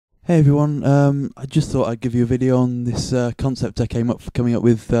Hey everyone, I just thought I'd give you a video on this concept I coming up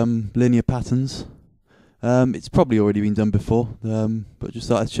with linear patterns. It's probably already been done before, but just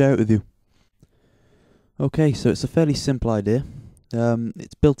thought I'd share it with you. Okay, so it's a fairly simple idea.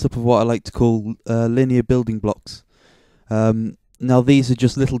 It's built up of what I like to call linear building blocks. Now these are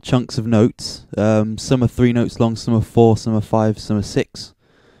just little chunks of notes. Some are 3 notes long, some are 4, some are 5, some are 6.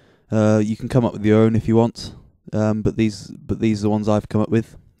 You can come up with your own if you want, but these are the ones I've come up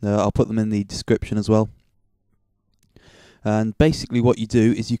with. I'll put them in the description as well. And basically what you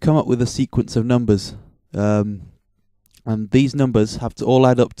do is you come up with a sequence of numbers, and these numbers have to all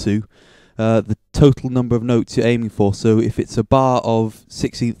add up to the total number of notes you're aiming for. So if it's a bar of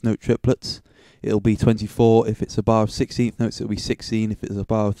 16th note triplets, it'll be 24. If it's a bar of 16th notes, it'll be 16. If it's a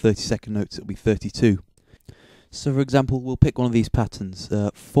bar of 32nd notes, it'll be 32. So for example, we'll pick one of these patterns,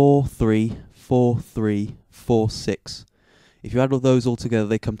 4, 3, 4, 3, 4, 6. If you add all those all together,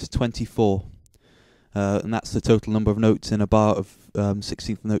 they come to 24, and that's the total number of notes in a bar of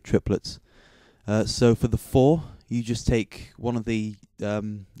 16th note triplets. So for the 4, you just take one of the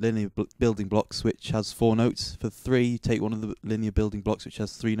linear building blocks which has 4 notes. For 3, you take one of the linear building blocks which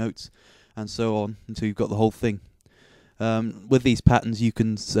has 3 notes, and so on until you've got the whole thing. With these patterns, you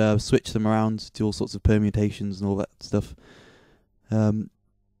can switch them around, do all sorts of permutations and all that stuff, and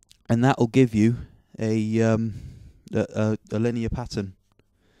that will give you a linear pattern.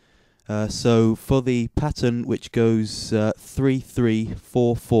 So for the pattern which goes 3, 3,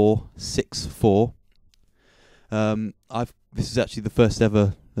 4, 4, 6, 4, this is actually the first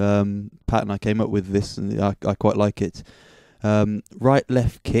ever pattern I came up with this, and I quite like it. Right,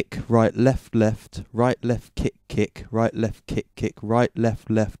 left, kick, right, left, left, right, left, kick, kick, right, left, kick, kick, right, left,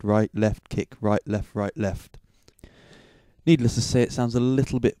 left, right, left, kick, right, left. Needless to say, it sounds a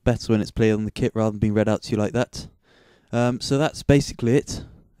little bit better when it's played on the kit rather than being read out to you like that. So that's basically it.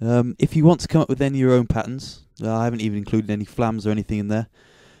 If you want to come up with any of your own patterns, I haven't even included any flams or anything in there,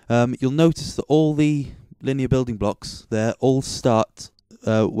 you'll notice that all the linear building blocks there all start,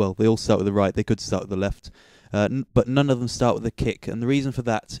 well, they all start with the right, they could start with the left, but none of them start with a kick. And the reason for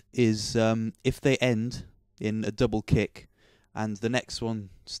that is if they end in a double kick and the next one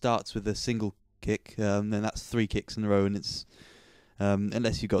starts with a single kick, then that's 3 kicks in a row, and it's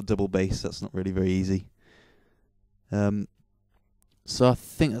unless you've got double bass, that's not really very easy. So I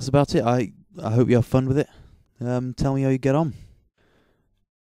think that's about it. I hope you have fun with it. Tell me how you get on.